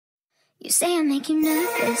You say I make you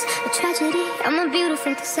nervous, a tragedy, I'm a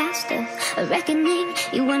beautiful disaster, a reckoning,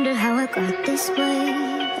 you wonder how I got this way.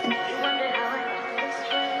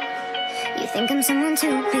 You think I'm someone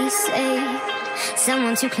to be saved,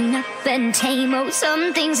 someone to clean up and tame. Oh,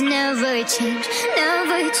 some things never change,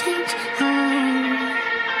 never change. Oh.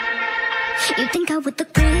 You think I would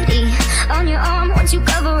look pretty on your arm once you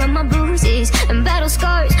cover up my bruises and battle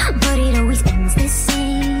scars, but it always ends the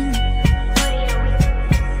same.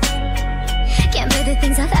 Can't bear the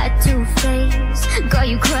things I've had to face, got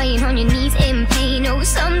you crying on your knees in pain. Oh,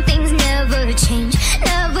 some things never change,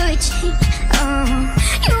 never change. Oh,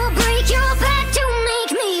 you break your back to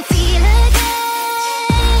make me feel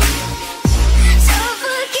again,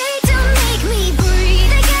 suffocate to make me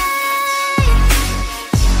breathe again,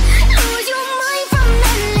 lose your mind from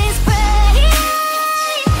endless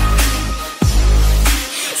pain.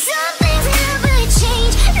 Some things never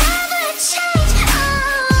change, never change. Oh,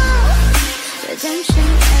 redemption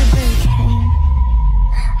never came.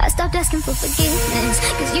 I stopped asking for forgiveness,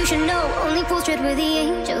 cause you should know only fools tread where the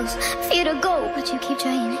angels fear to go, but you keep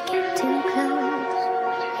trying to get too close.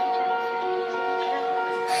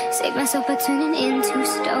 Save myself by turning into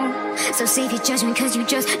stone, so save your judgment cause you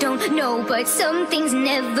just don't know. But some things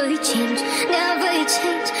never change, never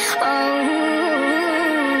change. Oh,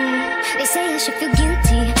 they say I should feel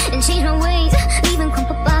guilty and change my ways,